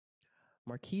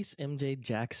Marquise M.J.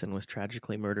 Jackson was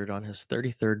tragically murdered on his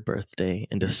 33rd birthday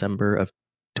in December of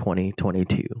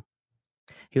 2022.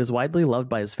 He was widely loved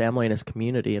by his family and his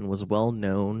community and was well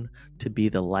known to be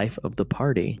the life of the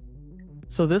party.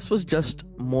 So this was just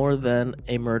more than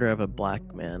a murder of a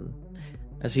black man,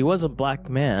 as he was a black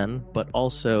man, but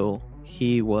also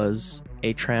he was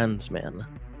a trans man.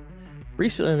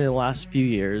 Recently, in the last few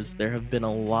years, there have been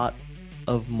a lot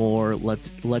of more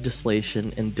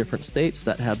legislation in different states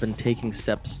that have been taking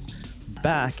steps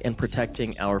back and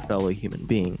protecting our fellow human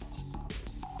beings.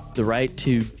 The right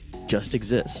to just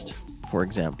exist, for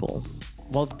example.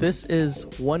 While this is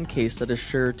one case that is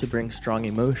sure to bring strong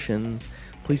emotions,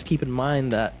 please keep in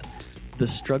mind that the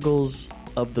struggles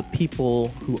of the people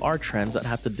who are trans that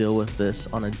have to deal with this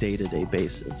on a day-to-day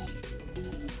basis.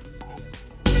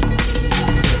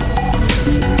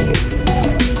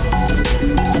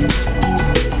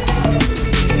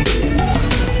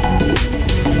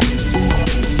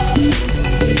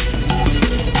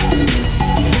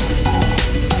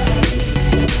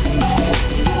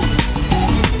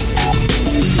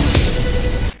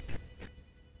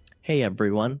 Hey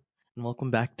everyone, and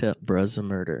welcome back to Bruh's a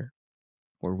Murder,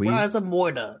 where we Bruh's a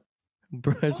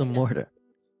Murder,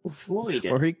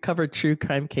 where we cover true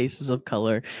crime cases of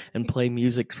color and play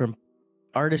music from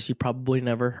artists you probably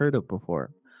never heard of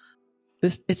before.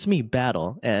 It's me,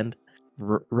 Battle, and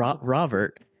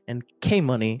Robert, and K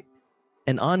Money,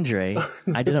 and Andre.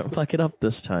 I didn't fuck it up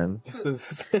this time.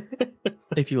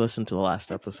 If you listened to the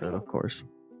last episode, of course.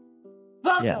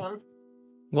 Welcome. Yeah.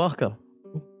 Welcome.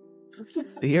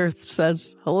 The earth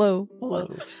says hello.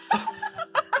 Hello.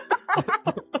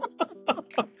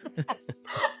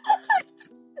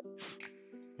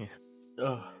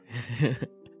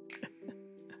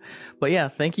 But yeah,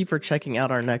 thank you for checking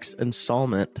out our next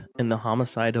installment in the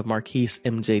homicide of Marquise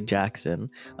M.J. Jackson,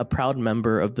 a proud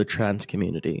member of the trans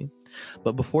community.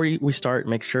 But before we start,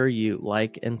 make sure you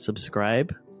like and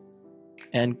subscribe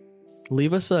and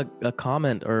leave us a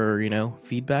comment or,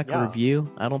 feedback or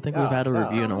review. I don't think we've had a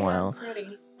review in a while.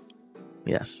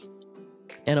 Yes.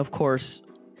 And of course,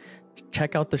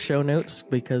 check out the show notes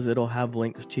because it'll have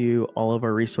links to all of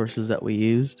our resources that we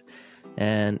used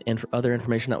and other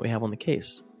information that we have on the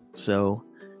case. So,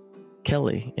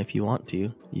 Kelly, if you want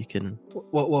to, you can...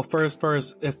 Well, first,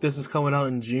 if this is coming out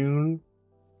in June,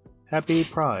 happy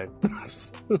Pride.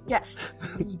 Yes.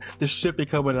 This should be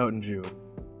coming out in June.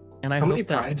 And How many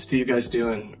prides do you guys do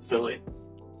in Philly?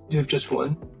 Do you have just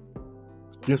one?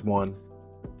 Just one.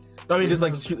 I mean,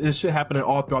 this should happen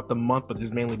all throughout the month, but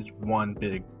there's mainly just one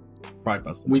big Pride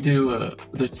festival. We do,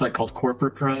 it's called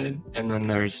Corporate Pride, and then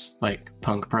there's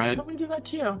Punk Pride. But we do that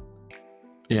too.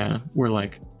 Yeah,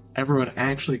 where everyone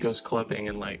actually goes clubbing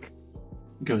and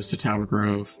goes to Tower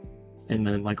Grove, and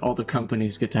then all the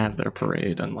companies get to have their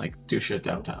parade and do shit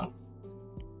downtown.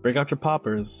 Break out your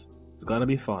poppers. It's gonna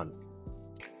be fun.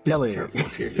 Kelly, careful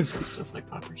if you're using stuff like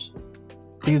poppers.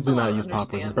 Please do not use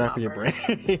poppers. It's bad for your brain.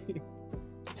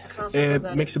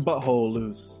 It makes your butthole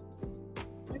loose.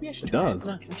 Maybe I should It try does.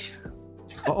 it.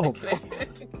 Oh,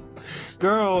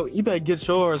 girl, you better get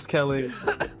yours, Kelly.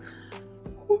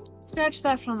 Scratch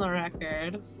that from the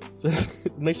record.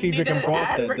 Make sure you drink and broth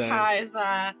that day. Advertise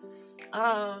that.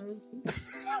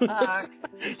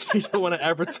 You don't want to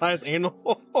advertise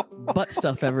anal. Butt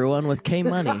stuff, everyone, with K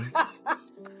Money.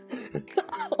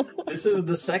 This is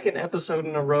the second episode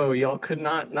in a row. Y'all could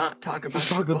not talk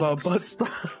about butt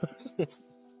stuff.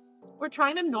 We're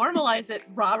trying to normalize it,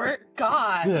 Robert.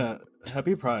 God. Yeah.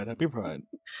 Happy Pride.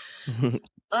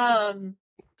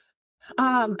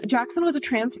 Jackson was a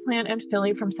transplant in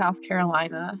Philly from South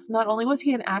Carolina. Not only was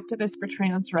he an activist for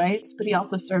trans rights, but he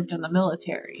also served in the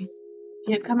military.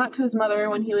 He had come out to his mother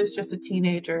when he was just a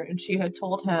teenager, and she had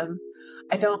told him,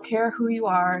 "I don't care who you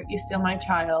are, you're still my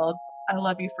child. I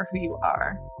love you for who you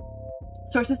are."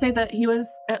 Sources say that he was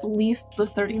at least the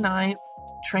 39th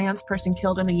trans person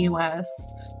killed in the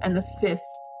U.S. and the 5th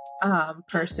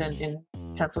person in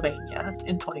Pennsylvania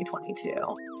in 2022.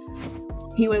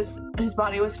 His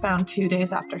body was found 2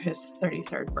 days after his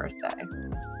 33rd birthday.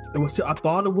 I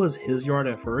thought it was his yard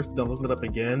at first, then looking it up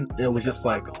again, it was just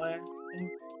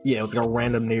it was a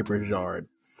random neighbor's yard.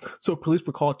 So police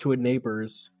were called to a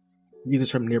neighbor's, use the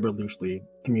term neighbor loosely,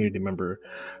 community member,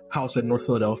 house in North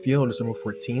Philadelphia on December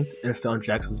 14th and found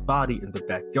Jackson's body in the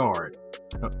backyard.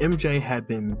 Now, MJ had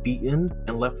been beaten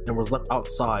and was left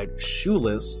outside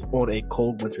shoeless on a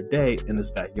cold winter day in this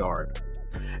backyard.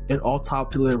 An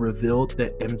autopsy later revealed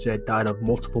that MJ died of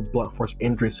multiple blunt force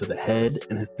injuries to the head,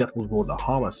 and his death was ruled a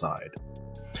homicide.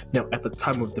 Now, at the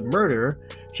time of the murder,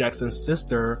 Jackson's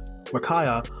sister,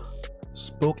 Marquise,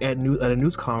 spoke at a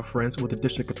news conference with the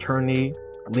district attorney,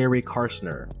 Larry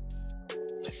Karsner.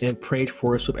 and prayed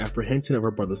for a swift apprehension of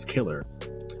her brother's killer.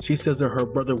 She says that her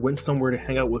brother went somewhere to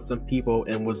hang out with some people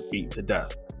and was beat to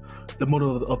death. The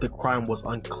motive of the crime was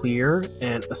unclear,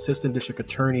 and Assistant District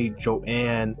Attorney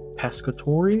Joanne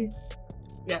Pescatori,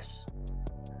 Yes.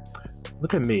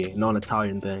 look at me,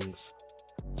 non-Italian things,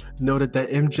 noted that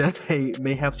MJ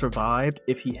may have survived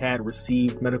if he had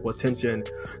received medical attention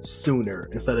sooner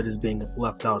instead of just being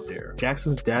left out there.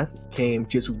 Jackson's death came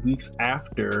just weeks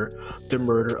after the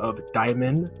murder of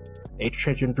Diamond, a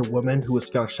transgender woman who was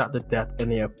found shot to death in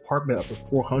the apartment of the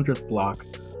 400th block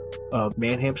of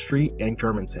Manham Street in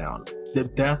Germantown. The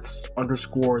deaths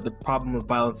underscore the problem of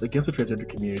violence against the transgender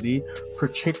community,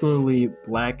 particularly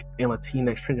Black and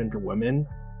Latinx transgender women.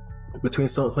 Between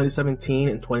 2017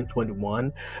 and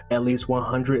 2021, at least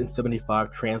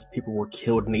 175 trans people were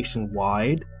killed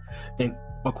nationwide. And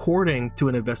according to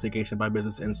an investigation by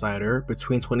Business Insider,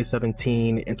 between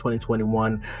 2017 and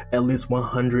 2021, at least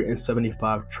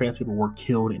 175 trans people were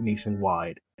killed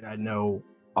nationwide. And I know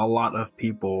a lot of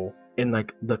people in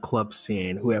like the club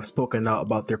scene who have spoken out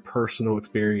about their personal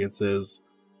experiences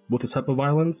with this type of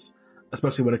violence,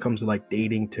 especially when it comes to like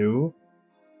dating too.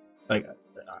 Like,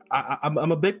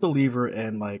 I'm a big believer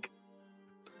in like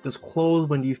just close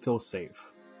when you feel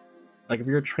safe. Like if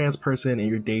you're a trans person and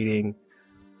you're dating,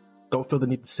 don't feel the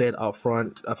need to say it out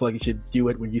front. I feel like you should do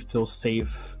it when you feel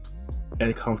safe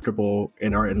and comfortable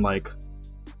and are in like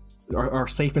are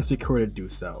safe and secure to do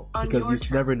so. On because your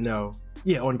you never know.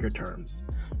 Yeah, on your terms.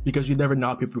 Because you never know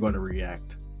how people are going to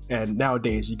react. And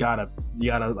nowadays you gotta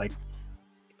like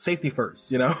safety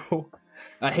first, you know?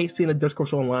 I hate seeing a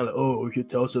discourse online like, oh, you should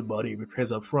tell somebody if you're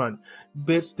trans up front.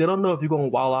 Bitch, they don't know if you're going to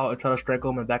wild out and try to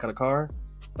strangle them in the back of the car.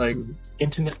 Like,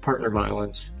 intimate partner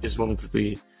violence is one of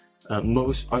the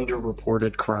most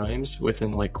underreported crimes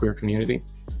within like queer community.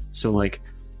 So like,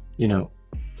 you know,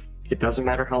 it doesn't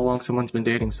matter how long someone's been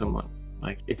dating someone.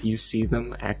 Like if you see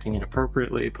them acting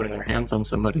inappropriately, putting their hands on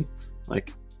somebody,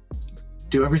 like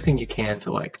do everything you can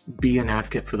to like be an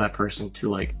advocate for that person, to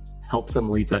like help them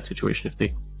leave that situation if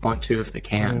they want to, if they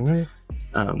can.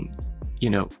 You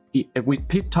know, we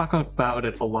talk about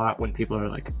it a lot when people are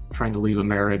like trying to leave a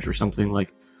marriage or something,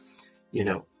 like, you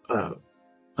know,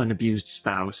 an abused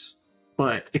spouse,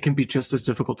 but it can be just as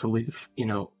difficult to leave, you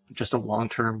know, just a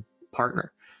long-term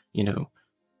partner. You know,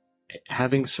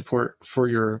 having support for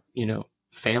your, you know,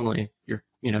 family, your,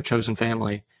 you know, chosen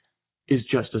family is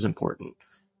just as important.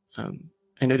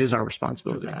 And it is our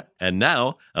responsibility. And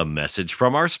now, a message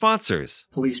from our sponsors.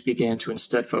 Police began to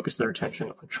instead focus their attention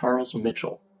on Charles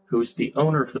Mitchell, who is the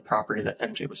owner of the property that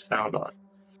MJ was found on.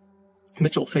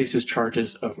 Mitchell faces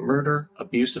charges of murder,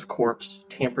 abuse of corpse,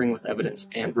 tampering with evidence,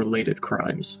 and related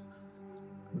crimes.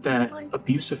 That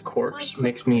abuse of corpse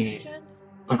makes me...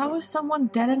 How is someone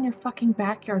dead in your fucking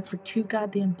backyard for 2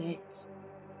 goddamn days?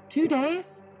 2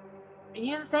 days? And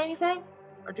you didn't say anything?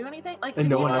 Or do anything? Like, and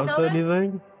no one else said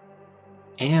anything?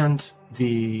 And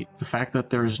the fact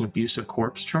that there is an abusive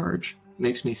corpse charge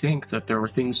makes me think that there were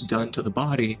things done to the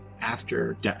body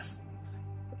after death.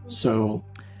 So...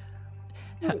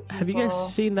 Have you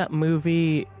guys seen that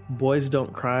movie, Boys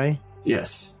Don't Cry?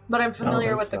 Yes. But I'm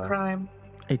familiar with the crime.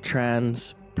 A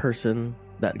trans person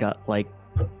that got, like,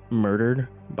 murdered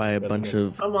by a bunch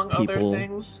of among people. other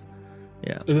things.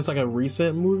 Yeah. Is this like a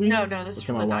recent movie? No, this is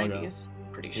from the 90s.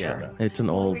 Pretty sure. Yeah, it's an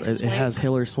old... It has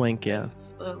Hilary Swank, yeah.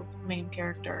 It's the main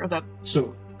character.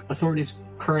 So, authorities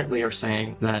currently are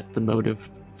saying that the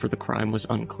motive for the crime was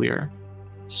unclear.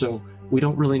 So, we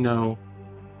don't really know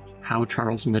how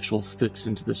Charles Mitchell fits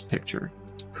into this picture.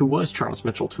 Who was Charles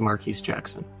Mitchell to Marquise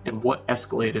Jackson? And what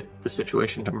escalated the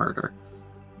situation to murder?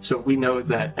 So, we know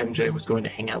that MJ was going to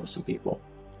hang out with some people.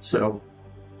 So,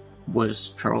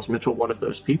 was Charles Mitchell one of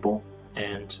those people?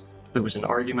 And there was an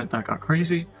argument that got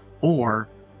crazy? Or,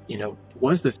 you know,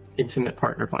 was this intimate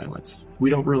partner violence?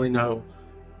 We don't really know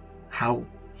how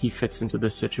he fits into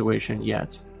this situation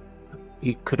yet.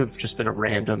 He could have just been a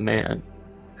random man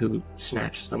who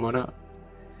snatched someone up.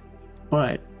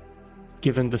 But,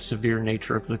 given the severe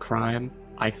nature of the crime,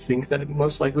 I think that it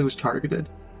most likely was targeted,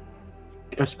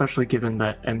 especially given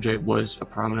that MJ was a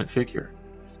prominent figure.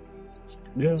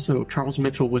 Yeah. So, Charles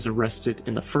Mitchell was arrested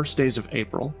in the first days of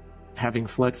April. Having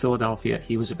fled Philadelphia,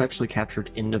 he was eventually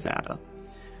captured in Nevada.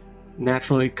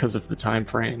 Naturally, because of the time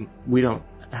frame, we don't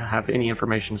have any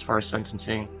information as far as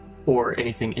sentencing or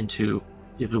anything into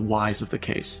the whys of the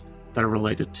case that are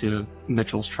related to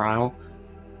Mitchell's trial.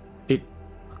 It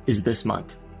is this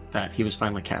month that he was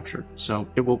finally captured, so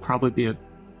it will probably be a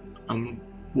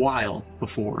while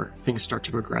before things start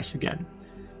to progress again.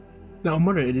 Now, I'm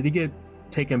wondering, did he get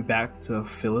taken back to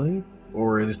Philly,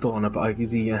 or is he still on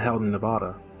is he held in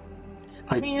Nevada?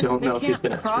 I don't know if he's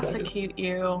been They can't extradited. prosecute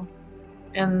you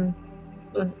in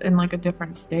like a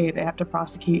different state. They have to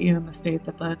prosecute you in the state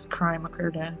that the crime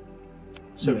occurred in.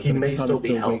 So Yeah, he so may they still probably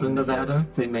be still held waiting in to go. Nevada.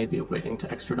 They may be waiting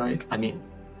to extradite. I mean,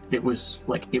 it was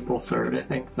like April 3rd, I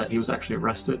think, that he was actually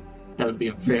arrested. That would be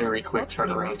a very quick That's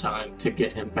pretty turnaround recent. time to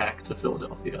get him back to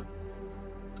Philadelphia.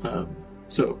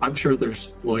 So I'm sure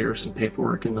there's lawyers and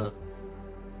paperwork in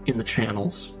the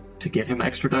channels to get him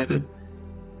extradited,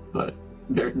 but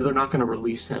they're not going to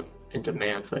release him and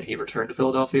demand that he return to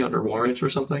Philadelphia under warrant or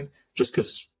something, just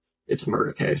because it's a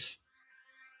murder case.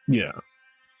 Yeah.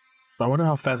 But I wonder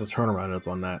how fast the turnaround is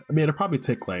on that. I mean, it'll probably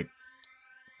take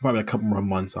probably a couple more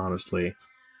months, honestly,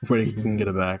 before they can get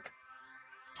it back.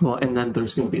 Well, and then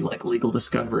there's going to be like legal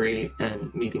discovery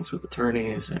and meetings with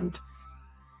attorneys, and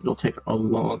it'll take a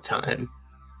long time,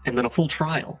 and then a full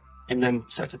trial, and then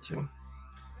sentencing,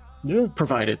 Yeah.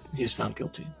 provided he's found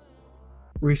guilty.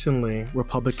 Recently,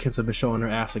 Republicans have been showing their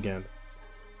ass again.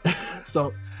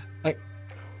 So, like,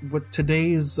 with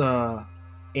today's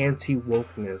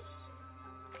anti-wokeness,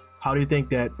 how do you think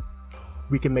that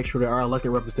we can make sure that our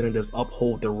elected representatives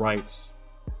uphold the rights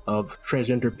of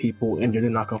transgender people and gender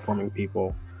non-conforming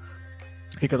people?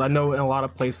 Because I know in a lot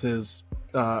of places,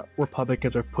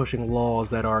 Republicans are pushing laws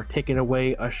that are taking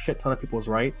away a shit ton of people's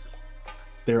rights.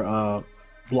 They're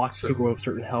blocking people with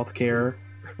certain health care.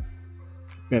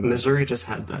 Missouri just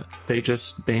had that. They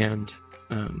just banned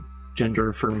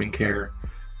gender-affirming care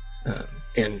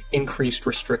and increased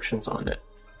restrictions on it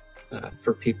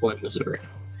for people in Missouri.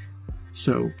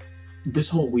 So this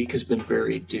whole week has been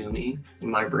very doomy in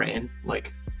my brain.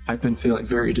 Like, I've been feeling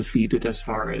very defeated as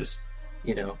far as,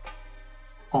 you know,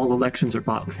 all elections are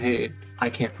bought and paid. I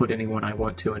can't put anyone I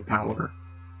want to in power.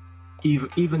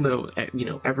 Even though, you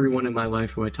know, everyone in my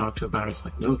life who I talk to about it's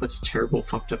like, no, that's a terrible,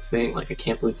 fucked up thing. Like, I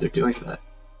can't believe they're doing that.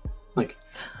 Like,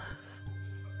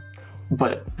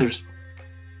 but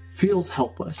feels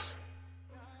helpless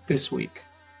this week.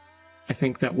 I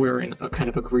think that we're in a kind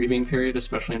of a grieving period,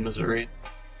 especially in Missouri.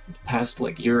 The past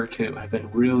like year or two have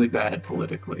been really bad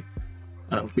politically.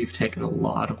 We've taken a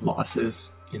lot of losses.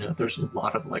 You know, there's a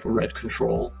lot of like red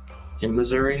control in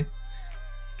Missouri,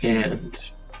 and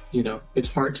you know, it's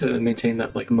hard to maintain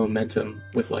that like momentum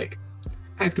with like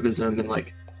activism and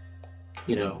like,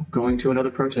 you know, going to another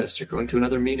protest or going to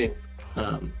another meeting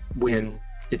when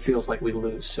it feels like we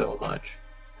lose so much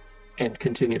and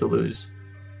continue to lose.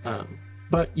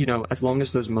 But, you know, as long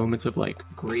as those moments of like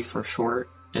grief are short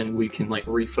and we can like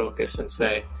refocus and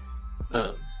say,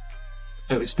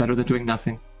 it was better than doing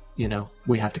nothing, you know,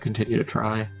 we have to continue to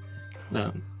try.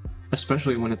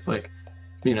 Especially when it's like,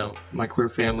 you know, my queer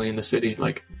family in the city,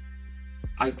 like,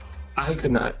 I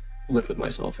could not live with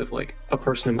myself if like a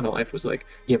person in my life was like,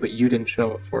 yeah, but you didn't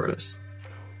show up for us.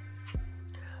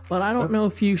 But I don't know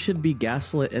if you should be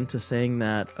gaslit into saying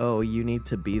that, oh, you need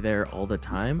to be there all the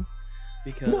time.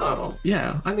 Because No,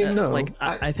 yeah, I mean, no. like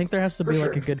I think there has to for be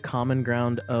like sure. a good common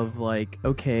ground of like,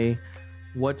 okay,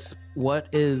 what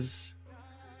is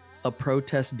a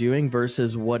protest doing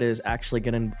versus what is actually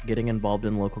getting involved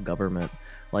in local government.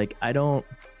 Like, I don't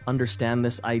understand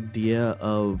this idea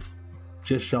of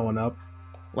Just showing up.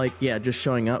 like, yeah, just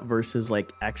showing up versus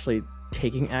like actually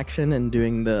taking action and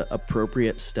doing the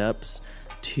appropriate steps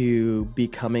to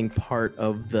becoming part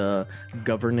of the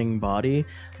governing body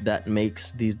that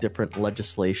makes these different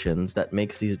legislations, that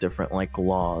makes these different like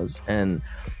laws. And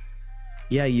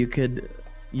yeah, you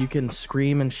can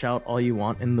scream and shout all you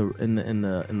want in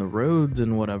the roads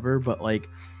and whatever, but like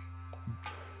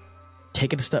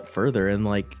take it a step further and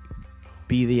like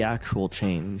be the actual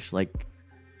change. Like,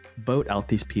 vote out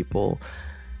these people,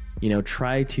 you know,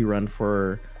 try to run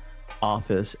for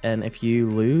office, and if you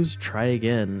lose, try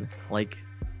again. Like,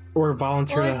 Or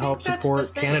volunteer Well, I to think help that's the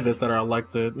support thing. candidates that are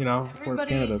elected, you know, support Everybody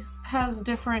candidates. has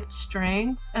different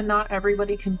strengths, and not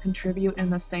everybody can contribute in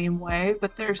the same way,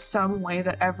 but there's some way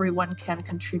that everyone can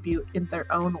contribute in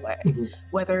their own way. Mhm.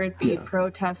 Whether it be Yeah.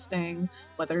 protesting,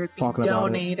 whether it be Talking about it.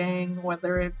 donating,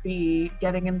 whether it be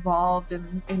getting involved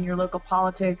in your local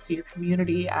politics, your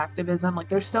community activism. Like,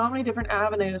 there's so many different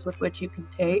avenues with which you can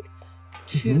take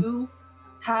to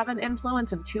have an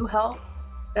influence and to help.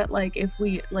 That like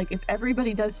if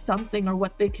everybody does something or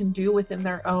what they can do within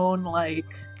their own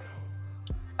like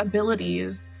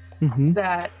abilities,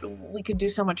 that we could do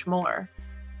so much more.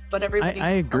 But everybody, I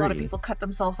a lot of agree. people cut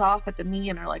themselves off at the knee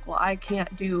and are like, well, I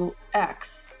can't do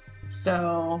X,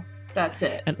 so that's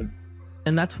it.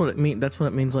 And that's what it means. That's what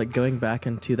it means. Like, going back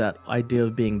into that idea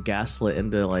of being gaslit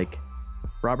into like,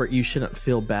 Robert, you shouldn't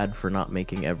feel bad for not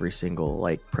making every single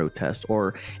like protest.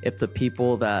 Or if the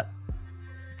people that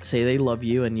say they love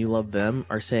you and you love them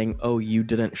are saying, oh, you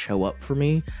didn't show up for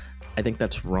me, I think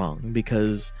that's wrong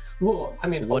because Well, I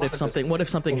mean, what if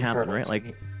something happened, right?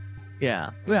 Like,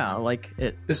 yeah, like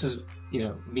it. This is,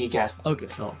 me gaslighting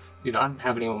myself. I don't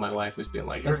have anyone in my life who's been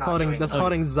like, That's called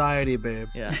anxiety, babe.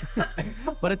 Yeah.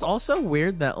 But it's also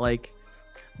weird that like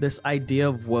this idea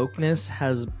of wokeness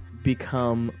has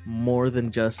become more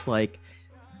than just like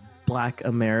Black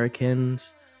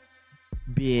Americans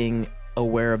being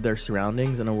aware of their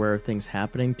surroundings and aware of things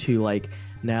happening to like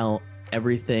now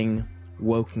everything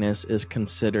wokeness is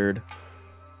considered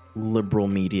liberal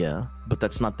media, but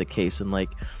that's not the case. And like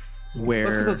where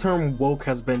that's because the term woke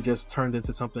has been just turned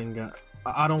into something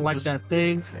I don't like that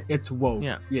thing, it's woke.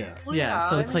 Yeah. Well, Yeah,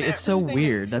 so it's like it's so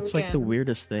weird. That's like the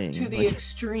weirdest thing. To the like,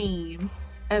 extreme,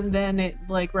 and then it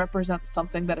like represents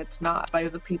something that it's not by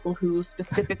the people who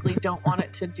specifically don't want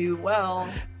it to do well.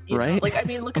 You know? Right? Like, I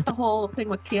mean, look at the whole thing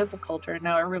with cancel culture. And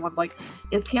now everyone's like,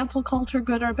 is cancel culture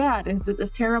good or bad? Is it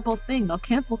this terrible thing? No,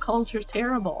 cancel culture is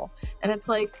terrible. And it's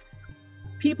like,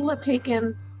 people have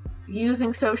taken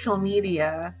using social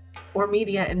media or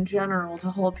media in general to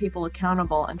hold people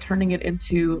accountable and turning it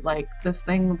into like this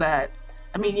thing that,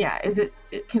 I mean, yeah,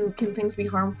 can things be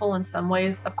harmful in some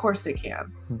ways? Of course they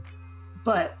can.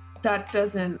 But that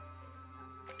doesn't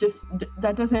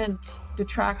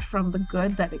detract from the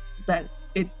good that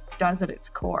it does at its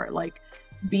core, like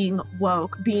being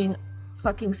woke, being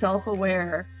fucking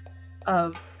self-aware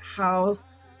of how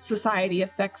society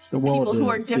affects people who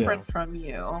are different from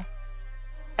you.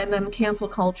 And then cancel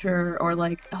culture or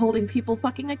like holding people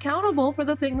fucking accountable for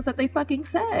the things that they fucking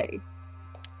say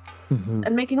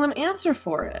and making them answer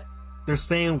for it. They're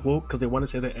saying woke because they want to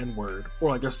say the N-word,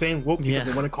 or like they're saying woke because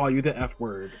they want to call you the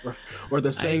F-word, or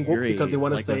they're saying woke because they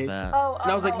want to say. And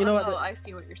I was like, you know what? I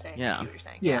see what you're saying. Yeah. I see what you're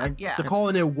saying. Yeah. They're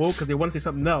calling it woke because they want to say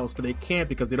something else, but they can't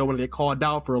because they don't want to get called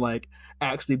out for like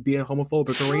actually being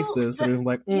homophobic or racist. So they're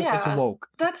like, it's woke.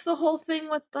 That's the whole thing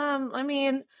with them. I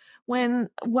mean,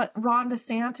 what Ron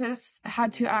DeSantis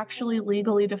had to actually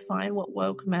legally define what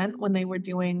woke meant when they were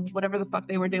doing whatever the fuck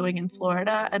they were doing in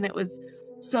Florida, and it was.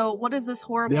 So what is this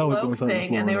horrible woke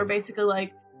thing? And they were basically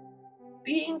like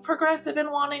being progressive and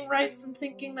wanting rights and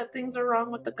thinking that things are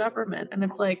wrong with the government. And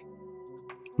it's like,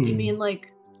 you mean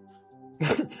like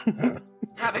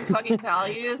having fucking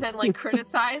values and like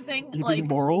criticizing like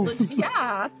morals?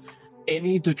 Yeah.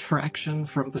 Any detraction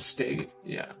from the state.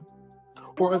 Yeah.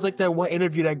 Or it's like that one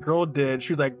interview that girl did.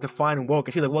 She was like defining woke,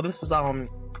 and she's like, well, this is this is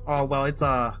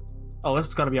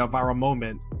gonna be a viral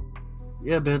moment.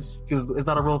 Yeah, bitch, because it's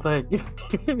not a real thing.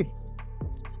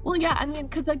 Well, yeah, I mean,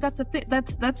 because like that's the thing.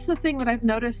 That's the thing that I've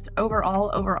noticed over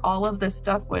all of this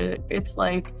stuff. Where it's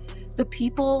like the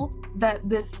people that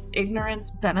this ignorance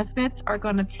benefits are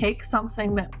going to take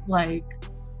something that like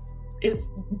is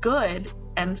good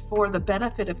and for the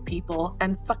benefit of people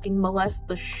and fucking molest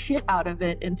the shit out of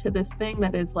it into this thing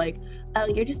that is like, oh,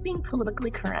 you're just being politically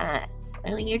correct.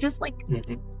 I mean, you're just like,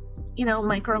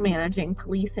 micromanaging,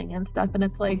 policing and stuff. And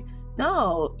it's like,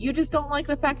 no, you just don't like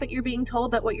the fact that you're being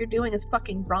told that what you're doing is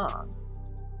fucking wrong.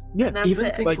 Yeah,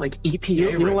 even things like EPA.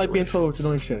 You don't like being told to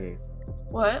doing shit.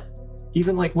 What?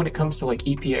 Even like when it comes to like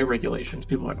EPA regulations,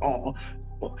 people are like, oh,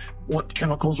 well, what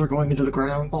chemicals are going into the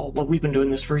ground? Oh, well, we've been doing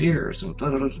this for years, and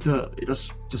just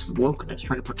wokeness,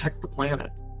 trying to protect the planet.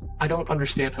 I don't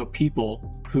understand how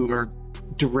people who are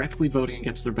directly voting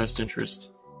against their best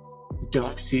interest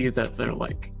don't see that they're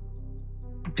like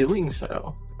doing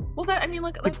so. Well,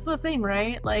 that's the thing,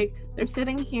 right? Like, they're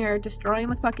sitting here destroying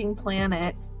the fucking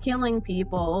planet, killing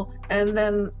people, and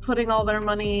then putting all their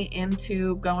money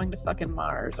into going to fucking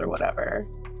Mars or whatever.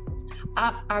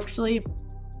 Actually,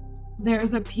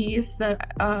 there's a piece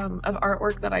that of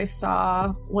artwork that I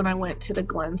saw when I went to the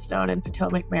Glenstone in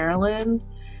Potomac, Maryland.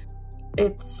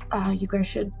 It's you guys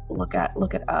should look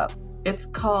it up. It's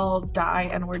called Die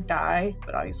N-Word Die,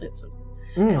 but obviously it's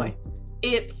anyway.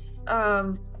 It's I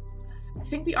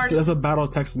think the artist. That's what Battle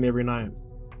texts me every night.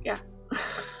 Yeah.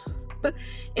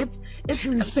 it's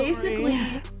basically.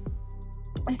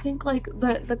 I think like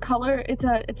the color. It's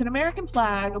an American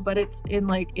flag, but it's in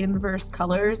like inverse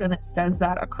colors, and it says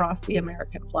that across the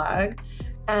American flag.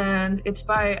 And it's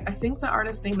by, I think the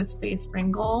artist's name is Faith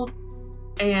Ringgold,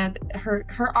 and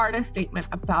her artist statement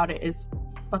about it is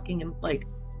fucking like.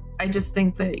 I just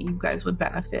think that you guys would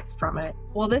benefit from it.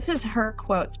 Well, this is her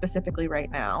quote specifically right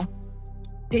now.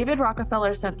 David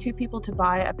Rockefeller sent two people to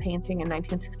buy a painting in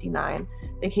 1969.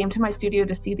 They came to my studio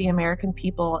to see the American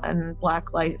People and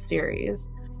Black Light series.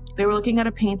 They were looking at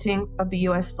a painting of the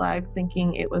US flag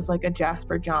thinking it was like a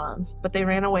Jasper Johns, but they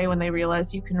ran away when they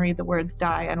realized you can read the words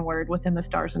die and word within the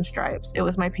stars and stripes. It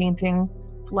was my painting,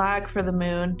 Flag for the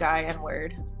Moon, die and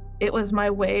word. It was my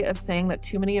way of saying that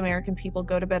too many American people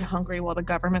go to bed hungry while the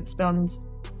government spends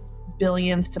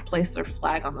billions to place their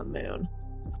flag on the moon.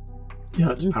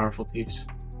 Yeah, it's a powerful piece.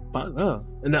 But,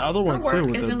 and the other Her one work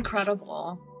too. is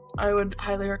incredible. I would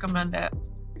highly recommend it.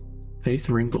 Faith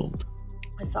Ringgold.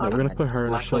 I saw Yeah, it. we're gonna put her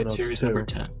in the show Blacklight notes series too. number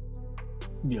 10.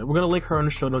 Yeah, we're gonna link her in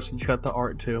the show notes. You check out the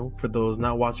art too for those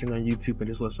not watching on YouTube and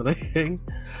just listening.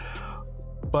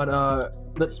 But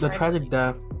the tragic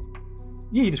death.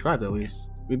 Yeah, you described it at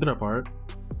least. We did our part.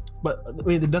 But I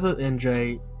mean, the death of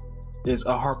NJ is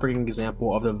a heartbreaking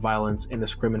example of the violence and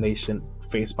discrimination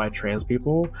faced by trans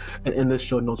people. And in the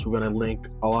show notes, we're going to link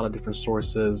a lot of different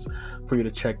sources for you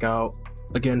to check out.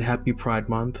 Again, happy Pride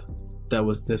Month. That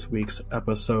was this week's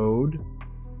episode.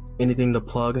 Anything to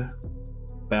plug?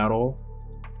 Battle?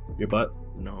 Your butt?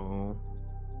 No.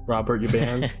 Robert, your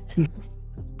band?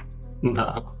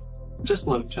 No. Just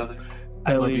love each other.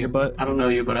 I Ellie, love you. your butt? I don't know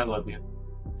you, but I love you.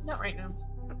 Not right now.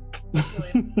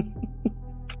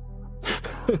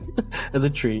 As a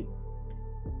treat.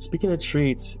 Speaking of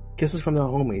treats, kisses from the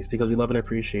homies because we love and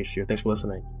appreciate you. Thanks for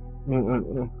listening.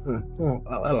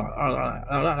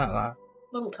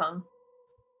 Little tongue.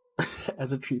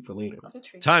 As a treat for later. That's a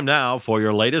treat. Time now for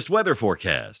your latest weather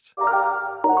forecast.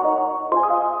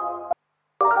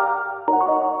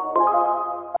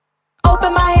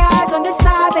 Open my eyes on the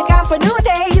side, thank God for new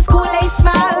days. Kool-Aid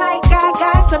smile like I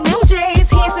got some new J's.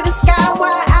 Hands to the sky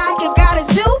while I give God his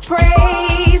due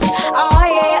praise. Oh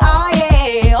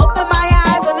yeah. Open my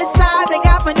eyes on the side, thank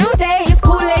God for new days.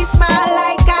 Kool-Aid smile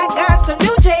like I got some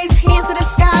new J's. Hands to the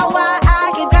sky while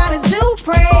I give God his due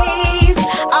praise.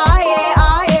 Oh yeah.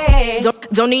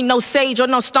 Don't need no sage or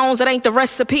no stones, that ain't the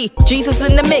recipe. Jesus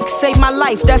in the mix, saved my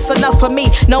life, that's enough for me.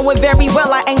 Knowing very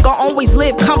well I ain't gonna always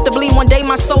live comfortably. One day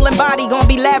my soul and body gonna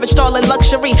be lavished all in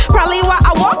luxury. Probably why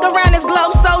I walk around this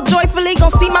globe so joyfully. Gonna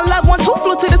see my loved ones who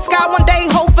flew to the sky one day,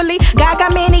 hopefully. God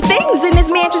got many things in his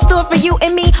mansion stored for you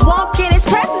and me. Walk in his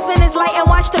presence in his light and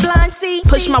watch the blind see.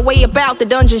 Push my way about the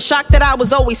dungeon, shocked that I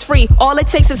was always free. All it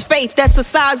takes is faith, that's the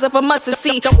size of a mustard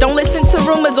seed. Don't listen to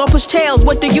rumors or push tales,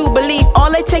 what do you believe?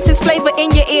 All it takes is flavor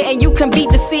in your ear and you can be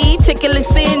deceived. Tickling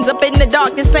sins up in the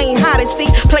dark, this ain't how to see.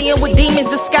 Playing with demons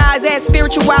disguised as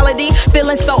spirituality.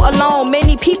 Feeling so alone,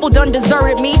 many people done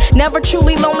deserted me. Never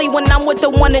truly lonely when I'm with the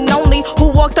one and only who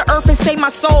walked the earth and saved my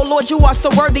soul. Lord, you are so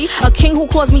worthy. A king who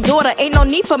calls me daughter, ain't no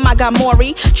need for my God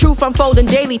Maury. Truth unfolding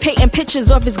daily, painting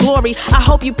pictures of his glory. I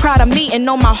hope you proud of me and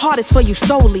know my heart is for you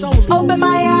solely. Open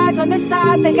my eyes on the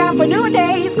side, thank God for new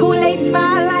days. Kool-Aid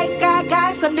smile like I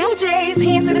got some new J's.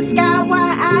 Hands to the sky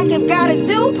while I give God his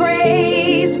due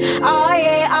praise. Oh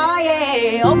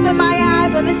yeah. Open my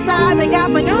eyes on the side, thank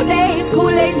God for new days.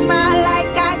 Kool-Aid smile like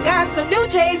I got some new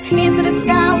J's. Hands to the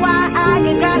sky while I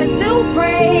give God his due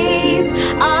praise.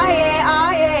 Oh